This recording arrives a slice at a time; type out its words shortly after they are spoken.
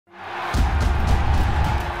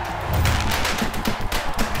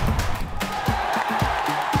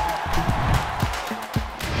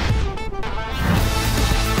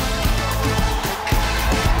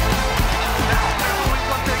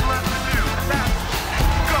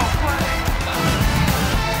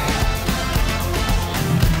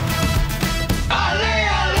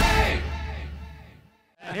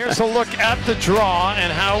a look at the draw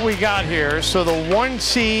and how we got here. So the 1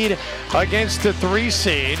 seed against the 3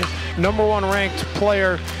 seed, #1 ranked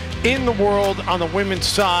player in the world on the women's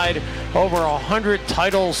side, over 100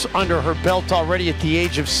 titles under her belt already at the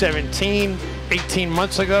age of 17. 18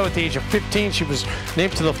 months ago, at the age of 15, she was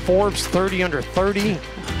named to the Forbes 30 under 30.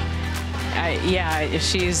 Yeah,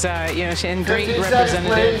 she's a great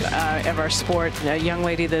representative of our sport, a young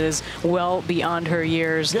lady that is well beyond her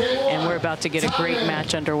years, and we're about to get a great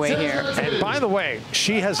match underway here. And by the way,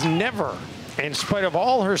 she has never, in spite of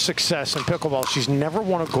all her success in pickleball, she's never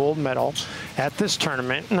won a gold medal at this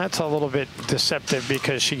tournament, and that's a little bit deceptive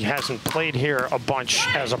because she hasn't played here a bunch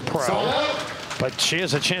as a pro. But she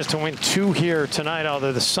has a chance to win 2 here tonight,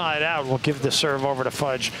 although the side out will give the serve over to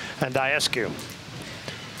Fudge and Daescu.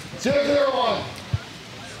 0-0-1.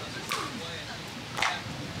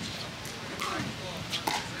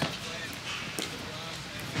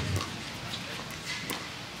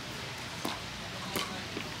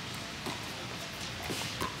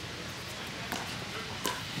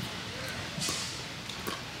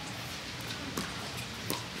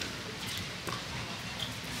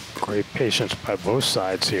 Great patience by both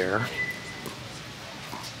sides here.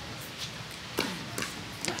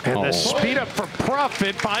 And the speed up for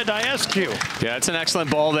profit by Daescu. Yeah, it's an excellent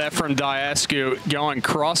ball there from Daescu, going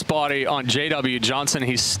crossbody on JW Johnson.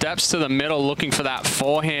 He steps to the middle looking for that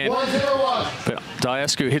forehand. 1-0-1. But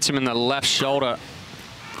Daescu hits him in the left shoulder.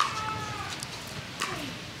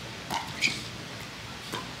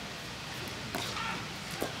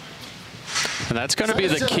 And that's going to be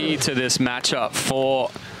the key to this matchup for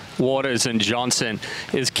Waters and Johnson,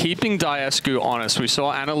 is keeping Daescu honest. We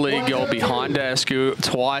saw Leigh go behind Daescu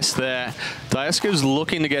twice there. Daescu's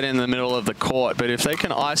looking to get in the middle of the court, but if they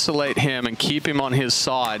can isolate him and keep him on his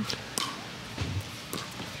side.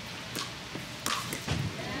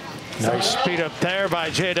 Nice speed up there by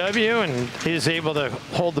JW, and he's able to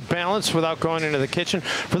hold the balance without going into the kitchen.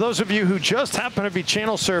 For those of you who just happen to be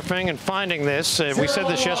channel surfing and finding this, we said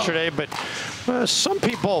this yesterday, but some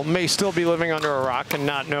people may still be living under a rock and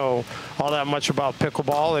not know all that much about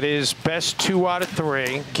pickleball. It is best 2 out of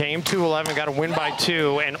 3. Game 2-11, got to win by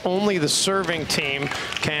 2, and only the serving team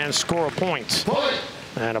can score a point.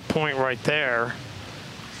 And a point right there,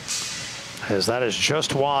 as that is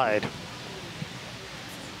just wide.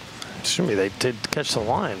 Excuse me, they did catch the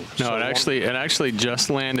line. No, so it actually just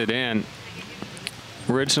landed in.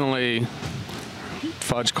 Originally,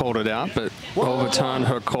 Fudge called it out, but overturned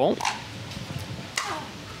her call.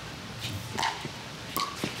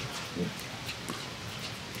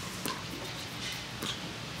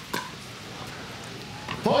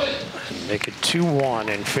 And make it 2-1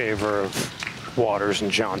 in favor of Waters and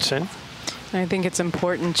Johnson. I think it's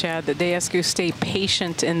important, Chad, that Daescu stay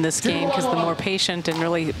patient in this game, because the more patient and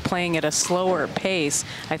really playing at a slower pace,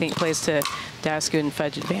 I think plays to Daescu and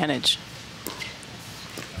Fudge advantage.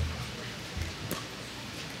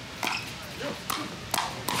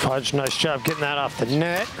 Fudge, nice job getting that off the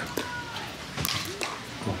net.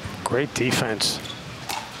 Great defense.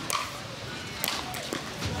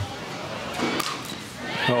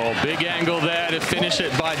 Oh, big angle there to finish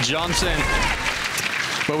it by Johnson.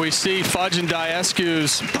 But we see Fudge and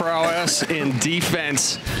Daescu's prowess in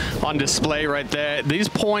defense on display right there. These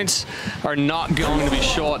points are not going to be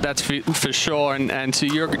short, that's for sure. And to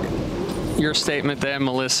your statement there,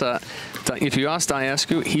 Melissa, if you ask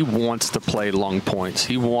Daescu, he wants to play long points.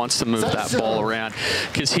 He wants to move that ball around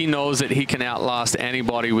because he knows that he can outlast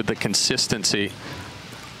anybody with the consistency.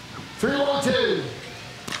 3-1-2.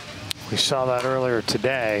 We saw that earlier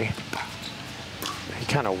today. He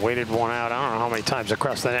kind of waited one out, I don't know how many times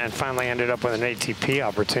across the net, and finally ended up with an ATP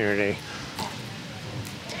opportunity.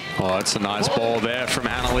 Oh, that's a nice ball there from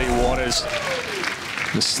Leigh Waters.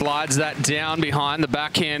 Just slides that down behind the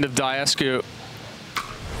backhand of Daescu.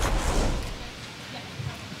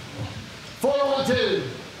 4-1-2.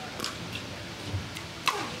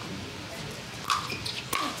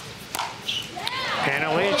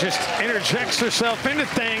 Leigh just interjects herself into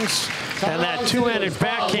things, and that two-handed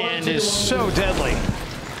backhand is so deadly.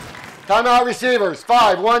 Timeout receivers,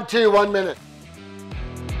 5-1-2, 1 minute.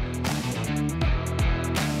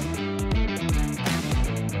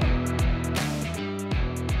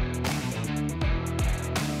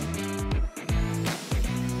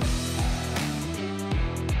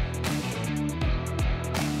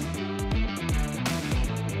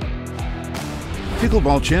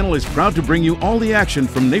 Pickleball Channel is proud to bring you all the action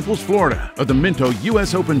from Naples, Florida of the Minto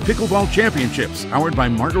US Open Pickleball Championships, powered by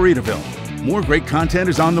Margaritaville. More great content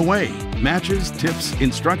is on the way. Matches, tips,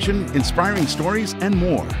 instruction, inspiring stories, and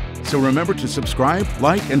more. So remember to subscribe,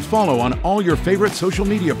 like, and follow on all your favorite social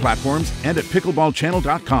media platforms and at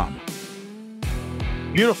pickleballchannel.com.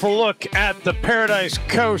 Beautiful look at the Paradise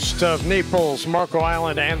Coast of Naples, Marco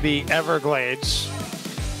Island, and the Everglades.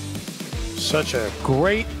 Such a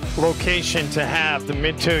great location to have the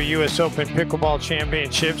Minto US Open Pickleball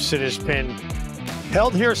Championships. It has been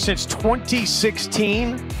held here since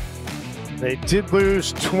 2016. They did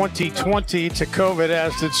lose 2020 to COVID,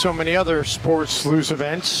 as did so many other sports lose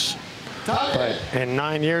events. But in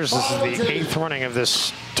 9 years, this is the 8th running of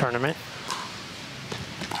this tournament.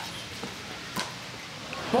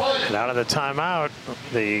 And out of the timeout,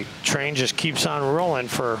 the train just keeps on rolling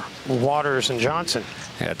for Waters and Johnson.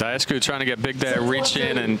 Yeah, Daescu trying to get big there, reach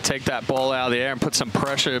in and take that ball out of the air and put some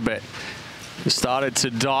pressure, but he started to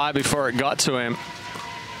die before it got to him.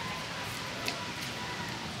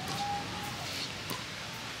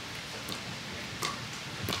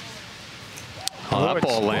 Oh, that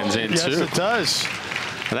ball lands in too. Yes, it does.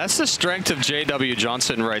 And that's the strength of J.W.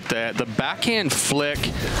 Johnson right there. The backhand flick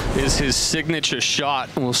is his signature shot.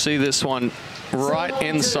 And we'll see this one right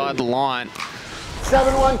inside the line.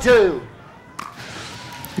 7-1-2.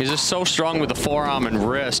 He's just so strong with the forearm and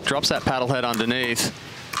wrist. Drops that paddle head underneath.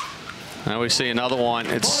 And we see another one.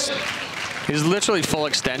 He's literally full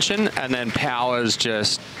extension and then powers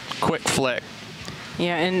just quick flick.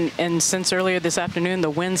 Yeah, and since earlier this afternoon, the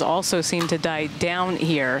winds also seem to die down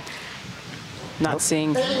here. Not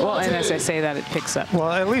seeing, well, and as I say that, it picks up.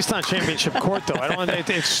 Well, at least on championship court, though.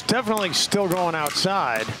 It's definitely still going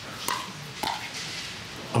outside.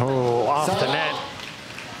 Oh, off the net.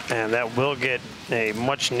 And that will get a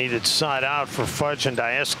much-needed side out for Fudge and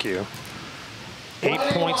Daescu. 8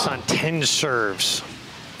 points on 10 serves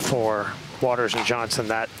for Waters and Johnson,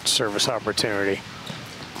 that service opportunity.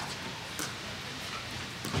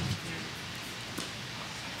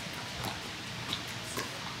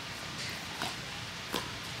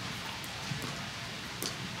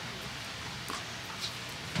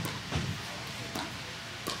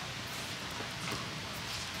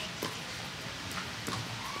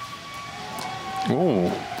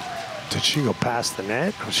 Ooh. Did she go past the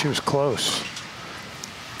net? Oh, she was close.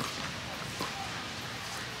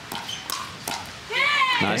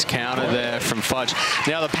 Nice counter there from Fudge.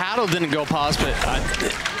 Now, the paddle didn't go past, but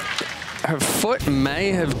her foot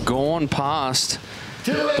may have gone past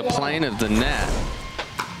the plane of the net.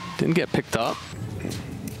 Didn't get picked up.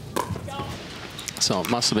 So it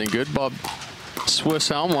must have been good. Bob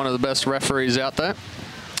Swisshelm, one of the best referees out there.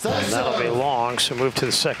 And that'll be long, so move to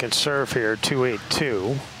the second serve here,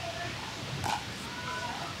 2-8-2.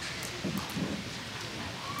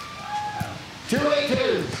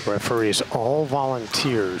 Referees all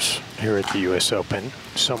volunteers here at the US Open.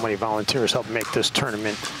 So many volunteers help make this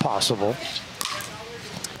tournament possible.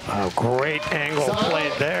 A great angle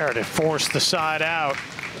played there to force the side out.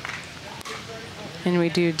 And we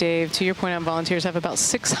do, Dave, to your point on volunteers, have about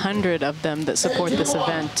 600 of them that support this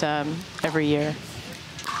event every year.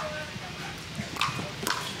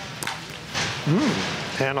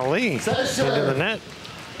 Anna Leigh into the net.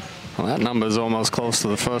 Well, that number is almost close to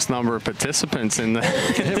the first number of participants in the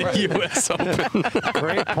US Open.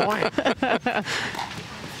 Great point.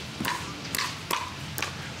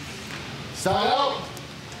 Side out.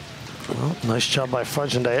 Well, nice job by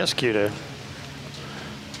Fudge and Daescu to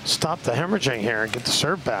stop the hemorrhaging here and get the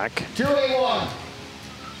serve back. 2-8-1.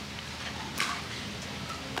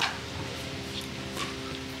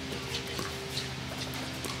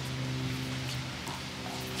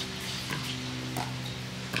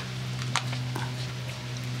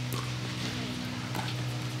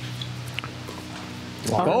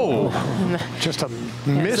 Oh, just a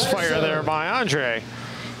misfire there by Andrei.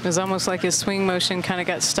 It was almost like his swing motion kind of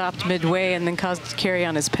got stopped midway and then caused to carry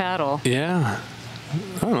on his paddle. Yeah.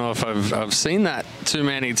 I don't know if I've seen that too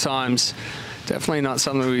many times. Definitely not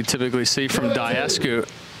something we typically see from Daescu.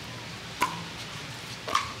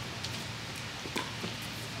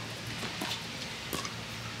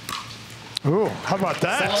 Ooh, how about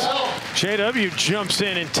that? JW jumps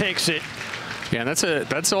in and takes it. Yeah, and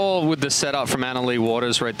that's all with the setup from Anna Leigh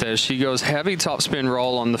Waters right there. She goes heavy topspin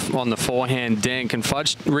roll on the forehand dink, and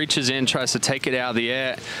Fudge reaches in, tries to take it out of the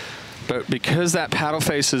air. But because that paddle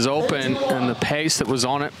face is open and the pace that was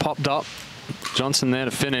on it popped up, Johnson there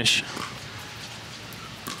to finish.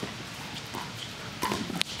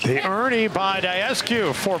 The Ernie by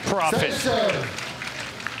Daescu for profit.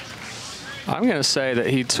 I'm going to say that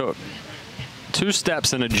he took 2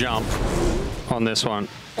 steps and a jump on this one.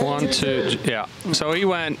 1, 2, yeah. So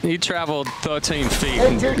he traveled 13 feet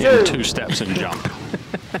in 2 steps and jump.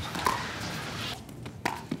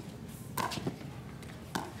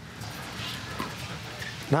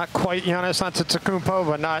 Not quite Giannis Antetokounmpo,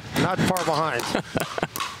 but not far behind.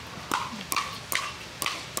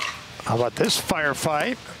 How about this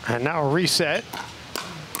firefight? And now a reset.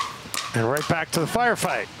 And right back to the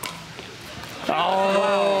firefight.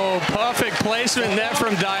 Oh, perfect placement there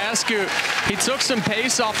from Daescu. He took some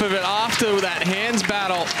pace off of it after that hands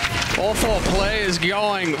battle. All four players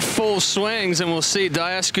going full swings, and we'll see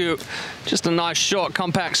Daescu just a nice short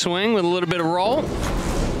compact swing with a little bit of roll.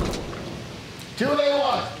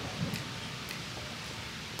 2-1.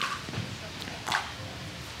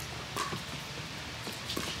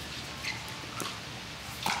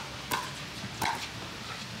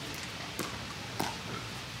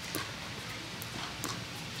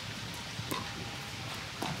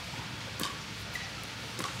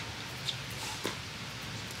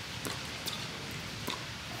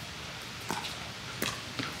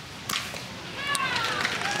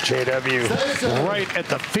 JW right at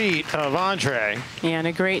the feet of Andrei. Yeah, and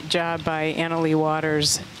a great job by Leigh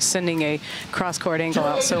Waters sending a cross-court angle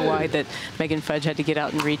out so wide that Megan Fudge had to get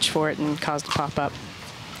out and reach for it and caused a pop-up.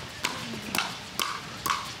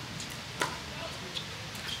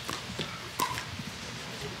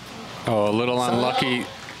 Oh, a little unlucky.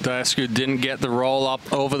 Daescu didn't get the roll up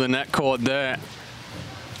over the net cord there.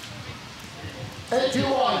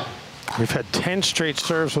 8-1. We've had 10 straight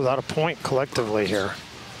serves without a point collectively here.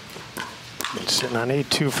 Been sitting on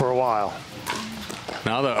 8-2 for a while.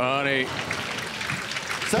 Now the Ernie.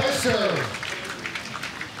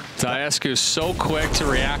 Daescu so quick to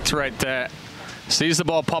react right there. Sees the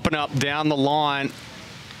ball popping up down the line.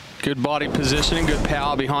 Good body positioning, good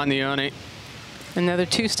power behind the Ernie. Another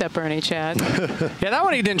two-step Ernie, Chad. Yeah, that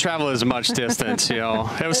one he didn't travel as much distance, you know.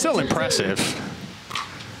 It was still impressive.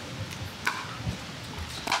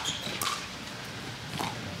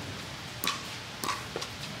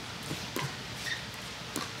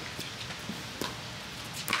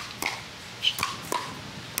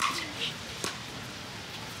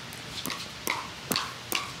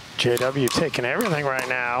 JW taking everything right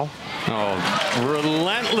now. Oh,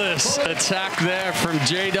 relentless attack there from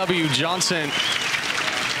JW Johnson.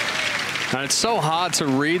 And it's so hard to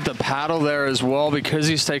read the paddle there as well because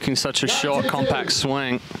he's taking such a short, compact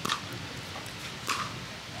swing.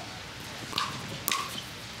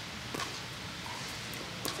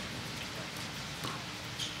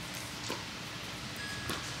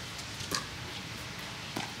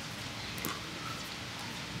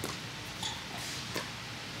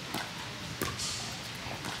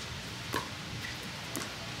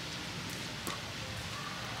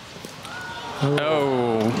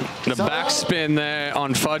 Oh, the backspin there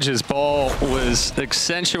on Fudge's ball was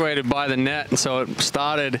accentuated by the net, and so it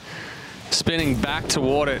started spinning back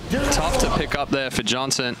toward it. Tough to pick up there for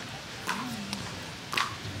Johnson.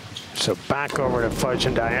 So back over to Fudge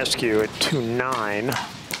and Daescu at 2-9.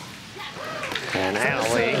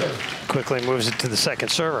 And Leigh quickly moves it to the second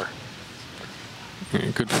server.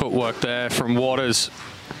 Yeah, good footwork there from Waters.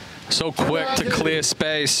 So quick to clear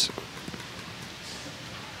space.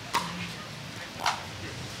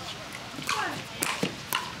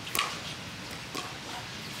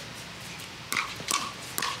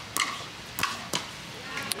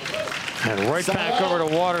 And right back over to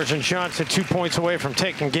Waters and Johnson, 2 points away from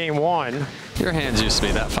taking game one. Your hands used to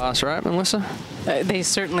be that fast, right, Melissa? They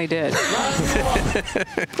certainly did.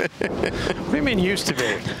 What do you mean used to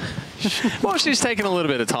be? Well, she's taken a little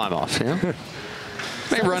bit of time off, you know?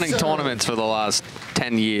 Been running tournaments for the last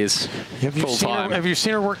 10 years. Have you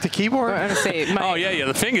seen her work the keyboard? I was gonna say, Oh, yeah,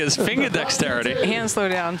 the fingers, finger dexterity. Hands slow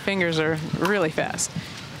down, fingers are really fast.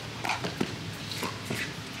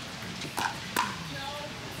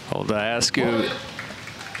 Oh, Daescu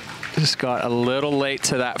just got a little late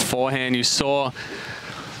to that forehand. You saw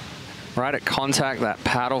right at contact that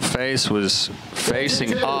paddle face was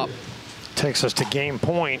facing up. Takes us to game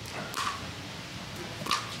point.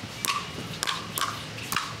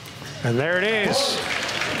 And there it is.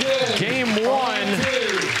 Game one,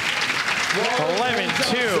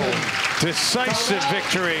 11-2. Decisive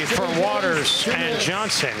victory for Waters and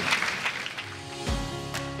Johnson.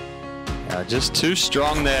 Just too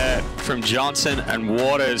strong there from Johnson and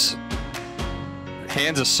Waters.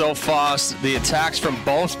 Hands are so fast. The attacks from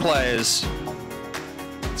both players.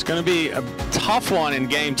 It's going to be a tough one in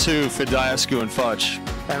game two for Daescu and Fudge.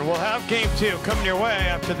 And we'll have game two coming your way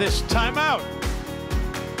after this timeout.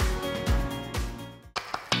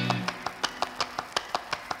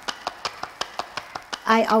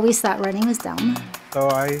 I always thought running was dumb. So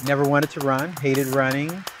I never wanted to run, hated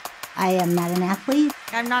running. I am not an athlete.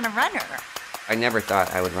 I'm not a runner. I never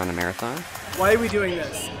thought I would run a marathon. Why are we doing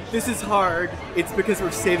this? This is hard. It's because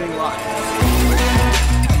we're saving lives.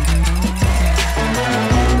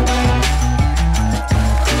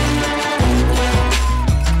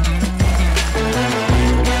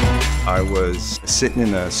 I was sitting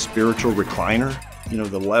in a spiritual recliner. You know,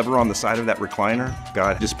 the lever on the side of that recliner,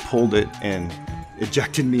 God just pulled it and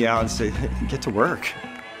ejected me out and said, hey, get to work.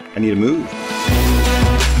 I need to move.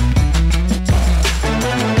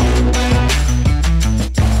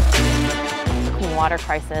 The clean water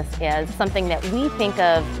crisis is something that we think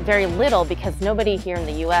of very little because nobody here in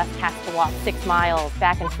the U.S. has to walk 6 miles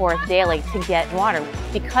back and forth daily to get water.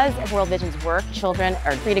 Because of World Vision's work, children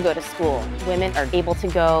are free to go to school. Women are able to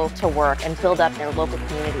go to work and build up their local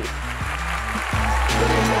communities.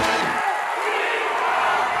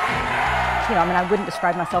 You know, I mean, I wouldn't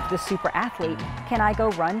describe myself as a super athlete. Can I go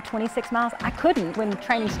run 26 miles? I couldn't when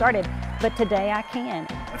training started, but today I can.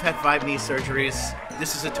 I've had 5 knee surgeries.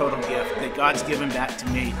 This is a total gift that God's given back to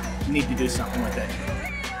me. I need to do something with it.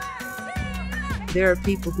 There are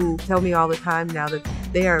people who tell me all the time now that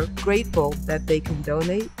they are grateful that they can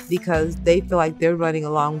donate because they feel like they're running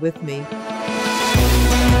along with me.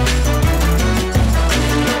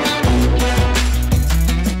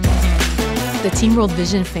 The Team World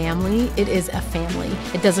Vision family, it is a family.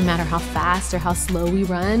 It doesn't matter how fast or how slow we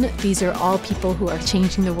run. These are all people who are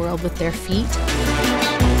changing the world with their feet.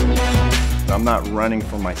 I'm not running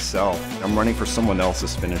for myself. I'm running for someone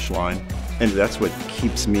else's finish line. And that's what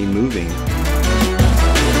keeps me moving.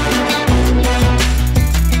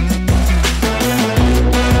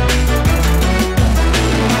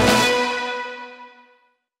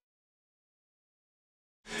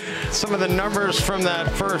 Some of the numbers from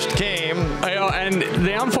that first game. And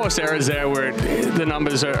the unforced errors there where the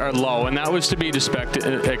numbers are low, and that was to be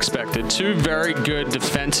expected. 2 very good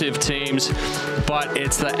defensive teams, but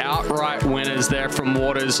it's the outright winners there from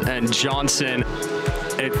Waters and Johnson.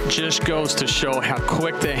 It just goes to show how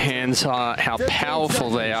quick their hands are, how powerful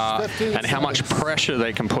they are, and how much pressure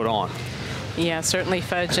they can put on. Yeah, certainly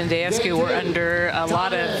Fudge and Daescu were under a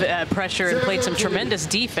lot of pressure and played some tremendous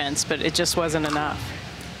defense, but it just wasn't enough.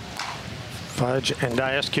 Fudge and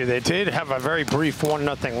Daescu, they did have a very brief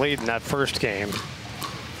 1-0 lead in that first game.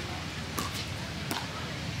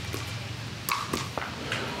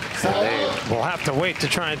 And they will have to wait to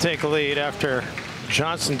try and take a lead after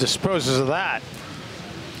Johnson disposes of that.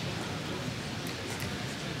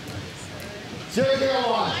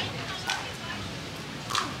 0-1.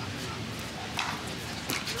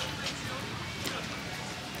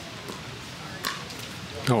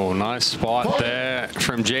 Oh, nice spot there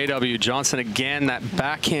from JW Johnson. Again, that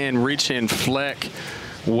backhand reach-in flick.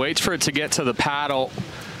 Waits for it to get to the paddle.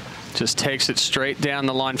 Just takes it straight down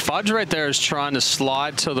the line. Fudge right there is trying to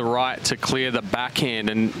slide to the right to clear the backhand,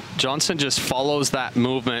 and Johnson just follows that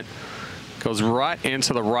movement. Goes right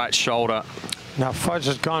into the right shoulder. Now Fudge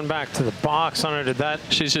has gone back to the box on her. Did that?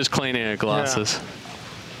 She's just cleaning her glasses.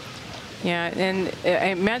 Yeah, and I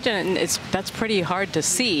imagine that's pretty hard to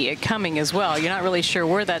see it coming as well. You're not really sure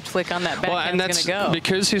where that flick on that backhand is going to go.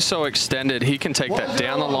 Because he's so extended, he can take that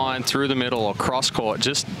down the line, through the middle, or cross court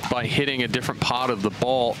just by hitting a different part of the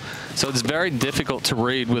ball. So it's very difficult to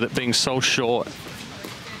read with it being so short.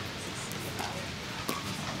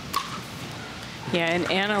 Yeah,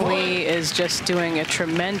 and Anna Leigh is just doing a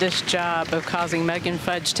tremendous job of causing Megan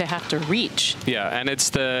Fudge to have to reach. Yeah, and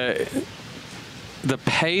it's the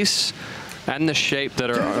pace and the shape that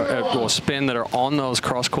are, or spin that are on those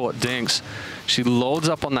cross-court dinks. She loads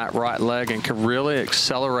up on that right leg and can really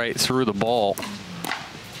accelerate through the ball.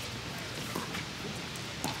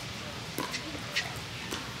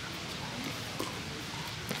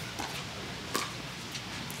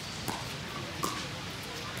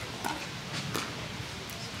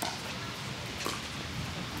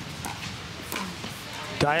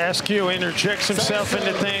 Daescu interjects himself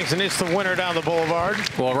into things and it's the winner down the boulevard.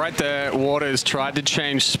 Well, right there, Waters tried to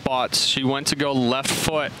change spots. She went to go left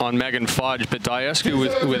foot on Megan Fudge, but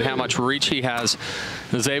Daescu, with how much reach he has,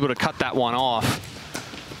 is able to cut that one off.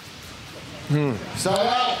 Anna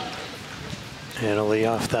Leigh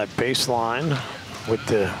off that baseline with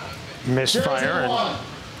the misfire, and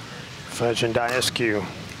Fudge and Daescu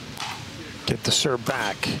get the serve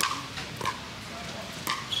back.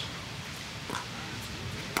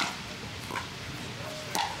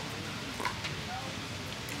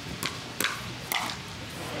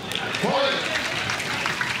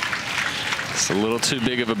 It's a little too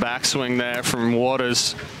big of a backswing there from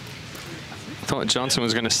Waters. Thought Johnson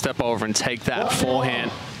was going to step over and take that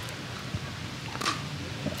forehand.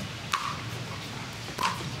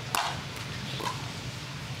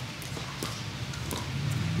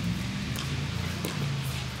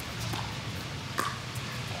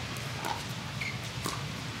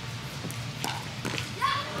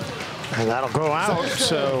 And that'll go out,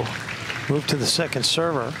 so move to the second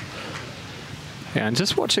server. Yeah, and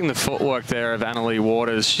just watching the footwork there of Andrei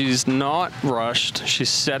Waters, she's not rushed. She's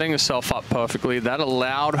setting herself up perfectly. That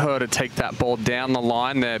allowed her to take that ball down the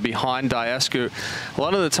line there behind Daescu. A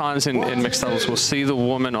lot of the times in mixed doubles, we'll see the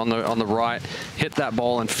woman on the right hit that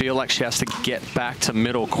ball and feel like she has to get back to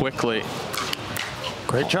middle quickly.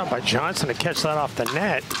 Great job by Johnson to catch that off the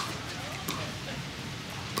net.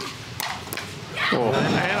 Oh.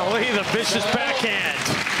 And Leigh, the vicious backhand.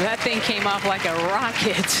 That thing came off like a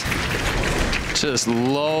rocket. Just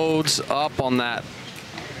loads up on that.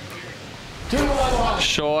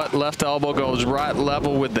 Short left elbow goes right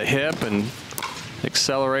level with the hip and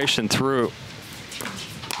acceleration through.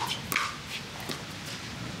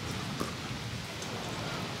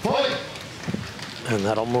 And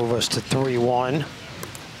that'll move us to 3-1.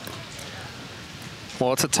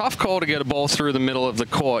 Well, it's a tough call to get a ball through the middle of the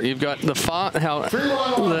court. You've got the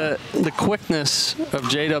quickness of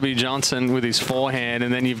J.W. Johnson with his forehand,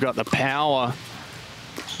 and then you've got the power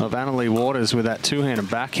of Andrei Waters with that two-handed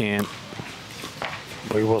backhand.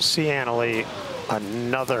 We will see Andrei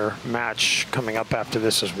another match coming up after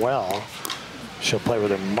this as well. She'll play with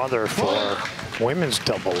her mother for women's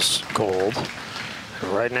doubles gold.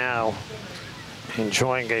 And right now,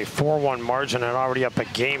 enjoying a 4-1 margin and already up a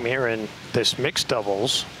game here in this mixed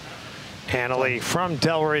doubles. Andrei from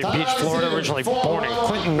Delray Beach, Florida, originally born in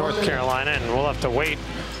Clinton, North Carolina, and we'll have to wait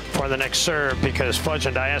for the next serve because Fudge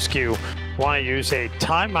and Daescu want to use a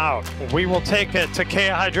timeout. We will take a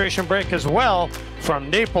Takea hydration break as well from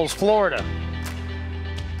Naples, Florida.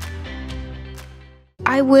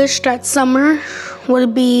 I wish that summer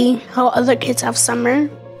would be how other kids have summer.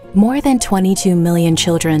 More than 22 million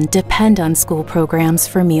children depend on school programs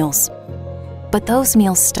for meals. But those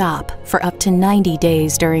meals stop for up to 90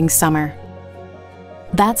 days during summer.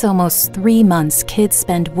 That's almost 3 months kids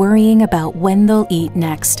spend worrying about when they'll eat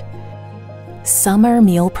next. Summer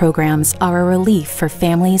meal programs are a relief for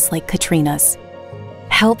families like Katrina's.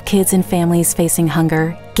 Help kids and families facing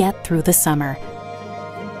hunger get through the summer.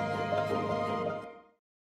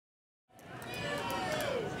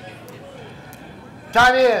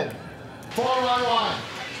 Time in. 4-1-1.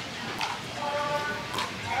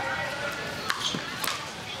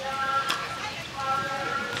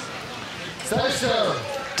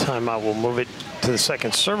 Timeout. We'll move it to the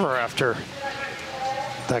second server after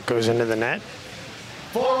that goes into the net.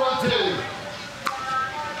 4-1-2.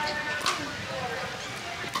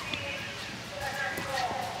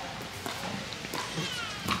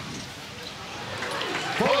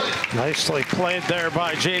 Nicely played there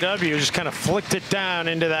by JW. Just kind of flicked it down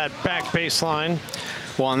into that back baseline.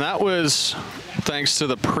 Well, and that was thanks to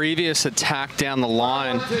the previous attack down the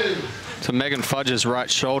line to Megan Fudge's right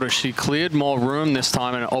shoulder. She cleared more room this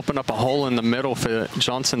time and opened up a hole in the middle for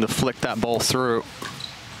Johnson to flick that ball through.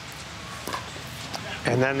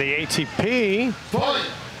 And then the ATP,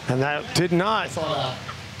 and that did not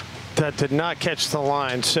catch the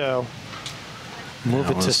line. So move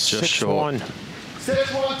it to 6-1.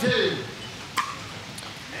 6-1-2.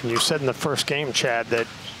 And you said in the first game, Chad, that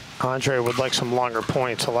Andrei would like some longer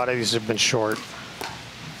points. A lot of these have been short.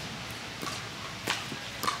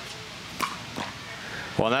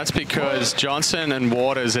 Well, that's because Johnson and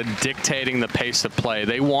Waters are dictating the pace of play.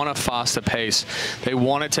 They want a faster pace. They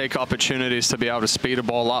want to take opportunities to be able to speed a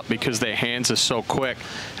ball up because their hands are so quick.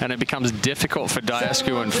 And it becomes difficult for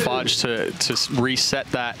Daescu and Fudge to reset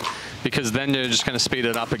that because then they're just going to speed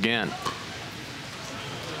it up again.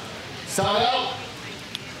 Side out.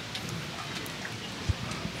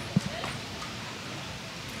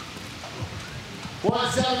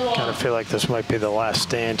 Kind of feel like this might be the last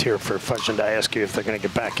stand here for Fudge and Daescu if they're going to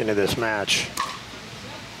get back into this match.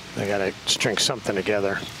 They got to string something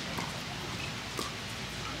together.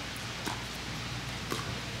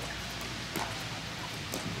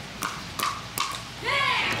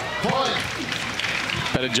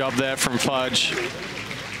 Better job there from Fudge.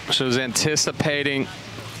 She was anticipating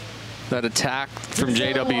that attack from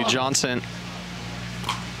J.W. Johnson.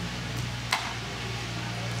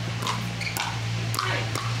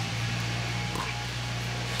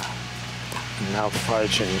 Now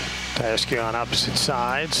Fudge and Daescu on opposite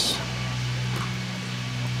sides.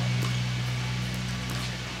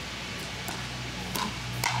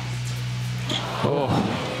 Oh,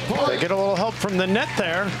 they get a little help from the net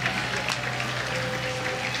there.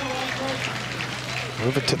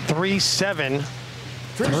 Move it to 3-7.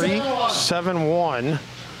 3-7-1.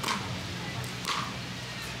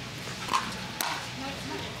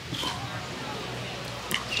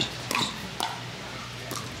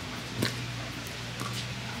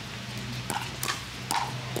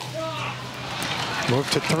 Move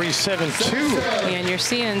to 3-7-2. And you're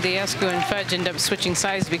seeing Daescu and Fudge end up switching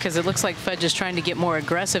sides because it looks like Fudge is trying to get more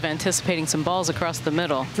aggressive, anticipating some balls across the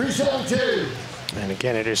middle. 3-7-2. And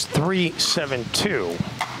again, it is 3-7-2.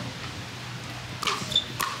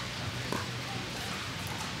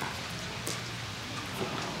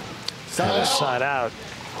 And a side out.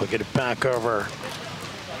 We'll get it back over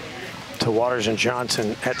to Waters and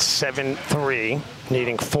Johnson at 7-3,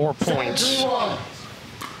 needing 4 points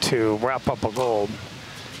to wrap up a gold.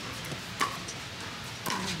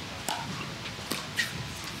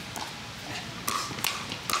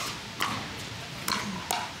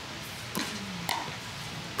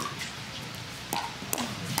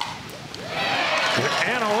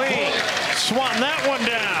 And Leigh swatting that one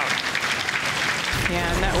down.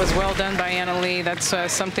 Yeah, and that was well done by Leigh. That's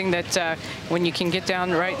something that when you can get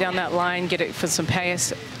down right down that line, get it for some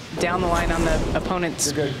pace down the line on the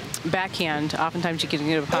opponent's backhand, oftentimes you can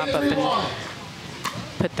get a pop-up and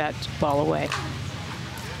put that ball away.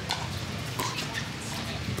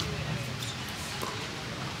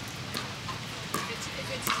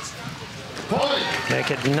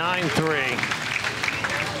 Make it 9-3.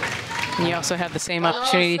 And you also have the same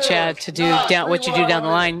opportunity, Chad, to do down what you do down the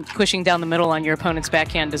line, pushing down the middle on your opponent's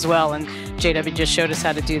backhand as well. And JW just showed us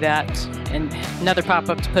how to do that. And another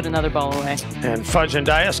pop-up to put another ball away. And Fudge and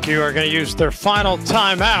Daescu are going to use their final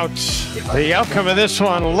timeout. The outcome of this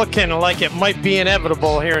one looking like it might be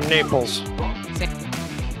inevitable here in Naples.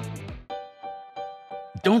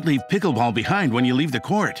 Don't leave pickleball behind when you leave the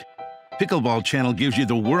court. Pickleball Channel gives you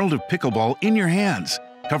the world of pickleball in your hands,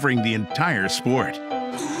 covering the entire sport.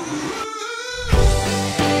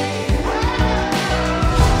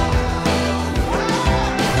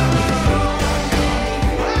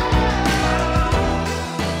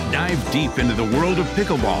 Dive deep into the world of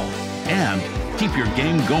pickleball and keep your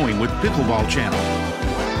game going with Pickleball Channel.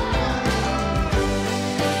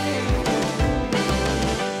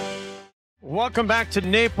 Welcome back to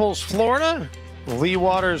Naples, Florida. Leigh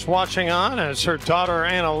Waters watching on as her daughter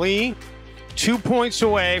Leigh, 2 points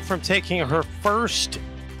away from taking her first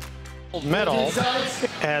medal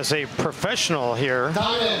as a professional here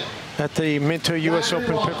at the Minto US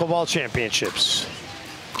Open Pickleball Championships.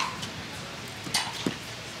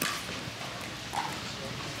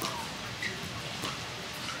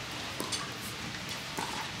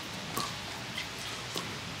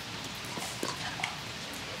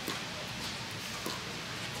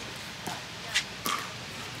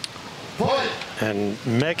 And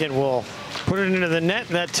Megan will put it into the net,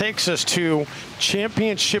 and that takes us to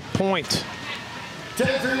championship point.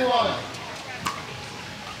 10-3-1.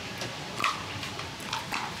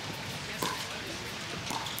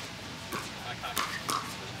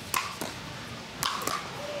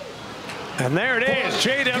 And there it is.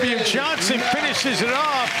 J.W. Johnson finishes it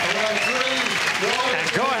off.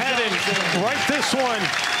 And go ahead and write this one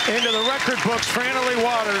into the record books for Leigh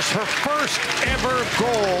Waters. Her first ever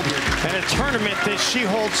gold in a tournament that she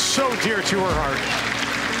holds so dear to her heart.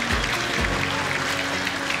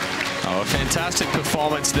 Oh, a fantastic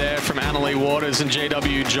performance there from Leigh Waters and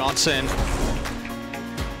J.W. Johnson.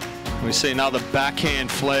 We see another backhand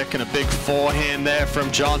flick and a big forehand there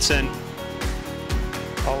from Johnson.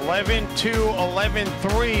 11-2,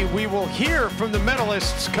 11-3. We will hear from the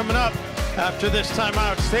medalists coming up after this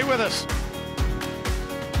timeout. Stay with us.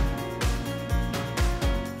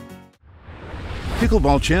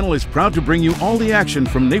 Pickleball Channel is proud to bring you all the action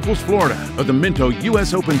from Naples, Florida of the Minto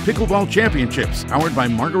US Open Pickleball Championships, powered by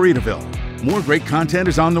Margaritaville. More great content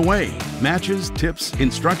is on the way. Matches, tips,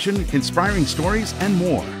 instruction, inspiring stories, and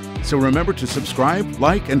more. So remember to subscribe,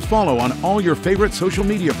 like, and follow on all your favorite social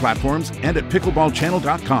media platforms and at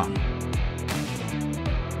pickleballchannel.com.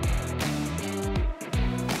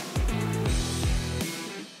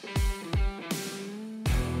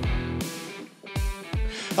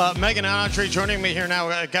 Megan and Andrei joining me here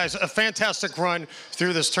now. Guys, a fantastic run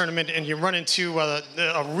through this tournament, and you run into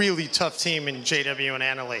a really tough team in JW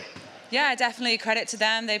and Leigh. Yeah, definitely credit to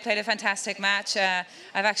them. They played a fantastic match. I've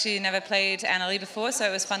actually never played Leigh before, so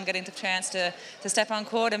it was fun getting the chance to step on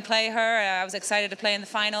court and play her. I was excited to play in the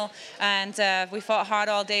final, and we fought hard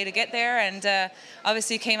all day to get there, and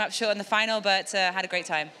obviously came up short in the final, but had a great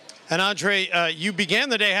time. And Andrei, you began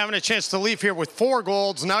the day having a chance to leave here with 4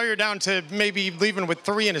 golds. Now you're down to maybe leaving with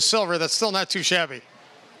 3 and a silver. That's still not too shabby.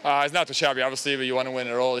 It's not too shabby, obviously, but you want to win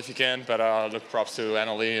it all if you can. But look, props to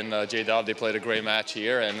Leigh and J-Dub. They played a great match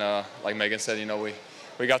here, and like Megan said, you know,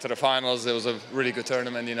 we got to the finals. It was a really good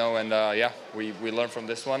tournament, you know, and yeah, we learned from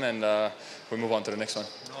this one, and we move on to the next one.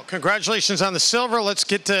 Well, congratulations on the silver. Let's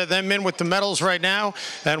get to them in with the medals right now,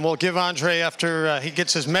 and we'll give Andrei, after he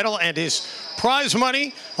gets his medal and his prize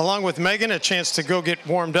money, along with Megan, a chance to go get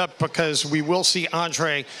warmed up, because we will see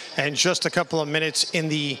Andrei in just a couple of minutes in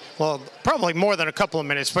the, well, probably more than a couple of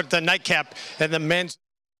minutes, but the nightcap and the men's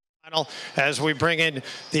final, as we bring in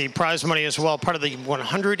the prize money as well, part of the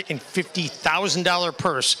 $150,000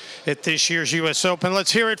 purse at this year's US Open.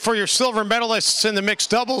 Let's hear it for your silver medalists in the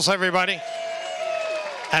mixed doubles, everybody.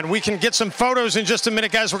 And we can get some photos in just a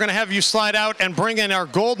minute, guys. We're going to have you slide out and bring in our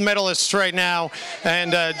gold medalists right now.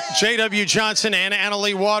 And J.W. Johnson and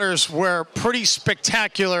Anna-Leigh Waters were pretty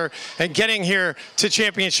spectacular in getting here to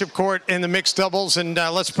championship court in the mixed doubles. And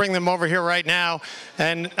let's bring them over here right now.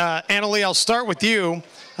 And Anna-Leigh, I'll start with you.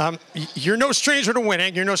 You're no stranger to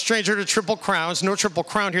winning. You're no stranger to triple crowns. No triple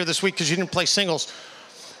crown here this week because you didn't play singles.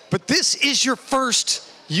 But this is your first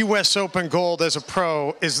US Open gold as a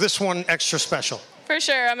pro. Is this one extra special? For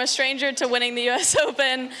sure. I'm a stranger to winning the US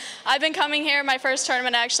Open. I've been coming here. My first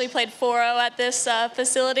tournament, I actually played 4-0 at this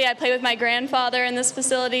facility. I played with my grandfather in this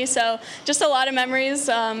facility, so just a lot of memories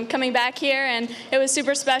coming back here, and it was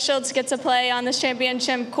super special to get to play on this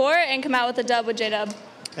championship court and come out with a dub with J-Dub.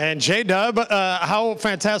 And J-Dub, how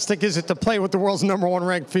fantastic is it to play with the world's #1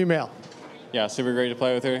 ranked female? Yeah, super great to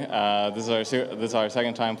play with her. This is our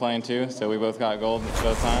second time playing too, so we both got gold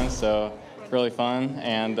both times, so really fun,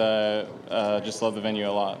 and just love the venue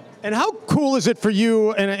a lot. And how cool is it for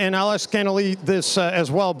you, and I'll ask Anna-Leigh this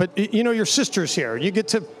as well, but you know, your sister's here. You get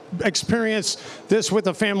to experience this with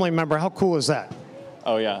a family member. How cool is that?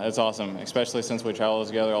 Oh yeah, it's awesome, especially since we travel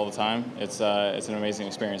together all the time. It's an amazing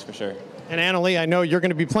experience for sure. And Anna-Leigh, I know you're going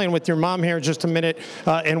to be playing with your mom here in just a minute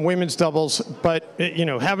in women's doubles, but you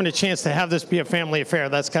know, having a chance to have this be a family affair,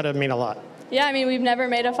 that's got to mean a lot. Yeah, I mean, we've never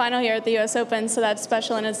made a final here at the US Open, so that's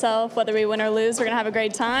special in itself. Whether we win or lose, we're going to have a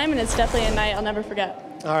great time, and it's definitely a night I'll never forget.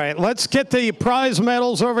 All right, let's get the prize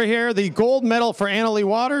medals over here. The gold medal for Anna-Leigh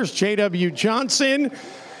Waters, J.W. Johnson,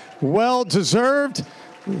 well deserved.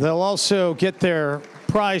 They'll also get their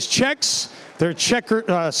prize checks, their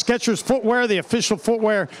Skechers footwear, the official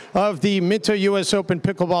footwear of the Minto US Open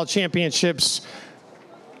Pickleball Championships.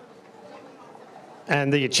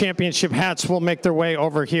 And the championship hats will make their way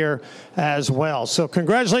over here as well. So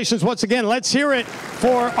congratulations once again. Let's hear it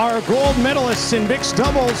for our gold medalists in mixed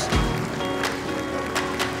doubles.